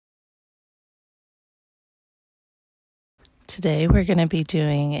Today we're going to be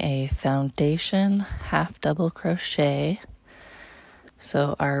doing a foundation half double crochet.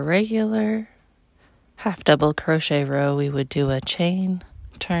 So our regular half double crochet row, we would do a chain,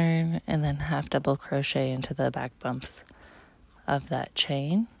 turn, and then half double crochet into the back bumps of that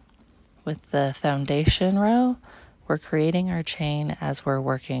chain. With the foundation row, we're creating our chain as we're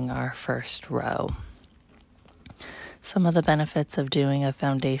working our first row. Some of the benefits of doing a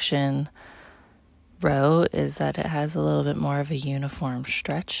foundation row is that it has a little bit more of a uniform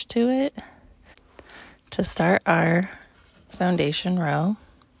stretch to it. To start our foundation row,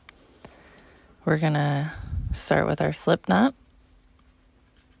 we're going to start with our slip knot.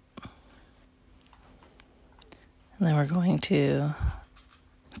 And then we're going to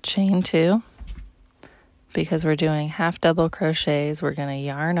chain 2. Because we're doing half double crochets, we're going to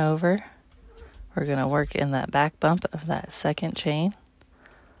yarn over. We're going to work in that back bump of that second chain.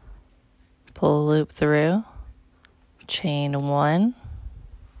 Pull a loop through, chain 1,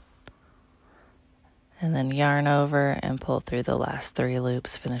 and then yarn over and pull through the last 3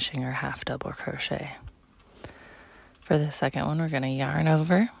 loops, finishing our half double crochet. For the second one, we're going to yarn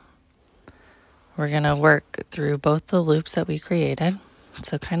over. We're going to work through both the loops that we created,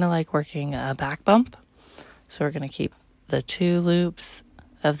 so kind of like working a back bump. So we're going to keep the 2 loops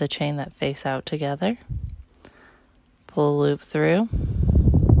of the chain that face out together, pull a loop through,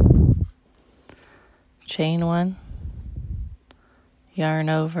 chain 1, yarn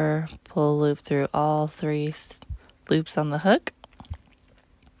over, pull a loop through all 3 loops on the hook,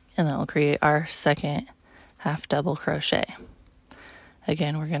 and then we'll create our second half double crochet.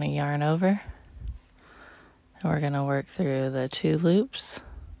 Again, we're going to yarn over, and we're going to work through the 2 loops,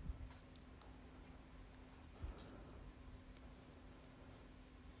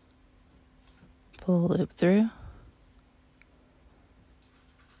 pull a loop through,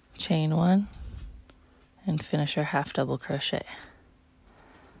 chain 1, and finish our half double crochet.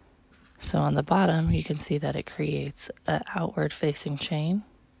 So on the bottom, you can see that it creates an outward facing chain.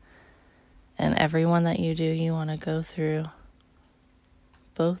 And every one that you do, you want to go through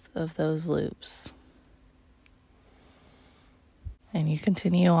both of those loops. And you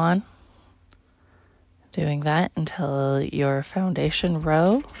continue on doing that until your foundation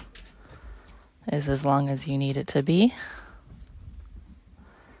row is as long as you need it to be.